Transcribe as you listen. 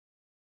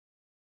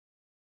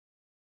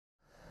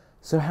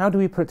So how do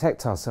we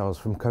protect ourselves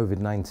from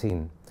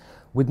COVID-19?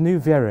 With new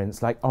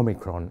variants like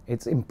Omicron,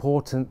 it's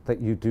important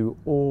that you do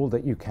all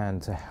that you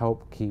can to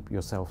help keep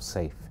yourself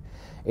safe.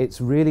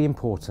 It's really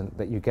important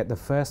that you get the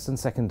first and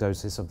second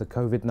doses of the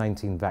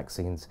COVID-19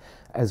 vaccines,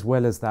 as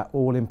well as that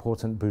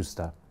all-important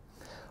booster.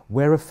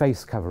 Wear a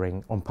face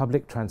covering on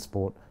public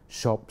transport,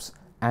 shops,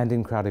 and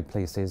in crowded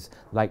places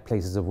like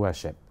places of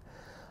worship.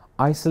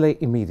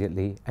 Isolate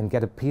immediately and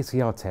get a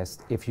PCR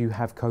test if you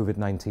have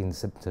COVID-19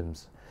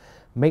 symptoms.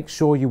 Make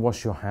sure you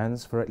wash your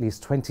hands for at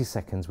least 20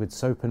 seconds with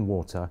soap and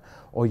water,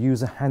 or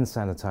use a hand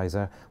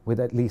sanitizer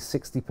with at least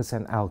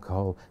 60%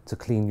 alcohol to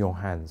clean your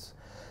hands.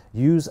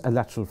 Use a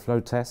lateral flow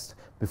test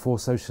before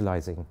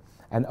socializing,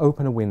 and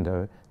open a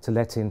window to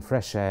let in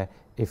fresh air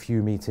if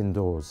you meet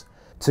indoors.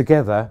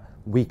 Together,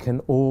 we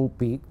can all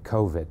beat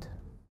COVID.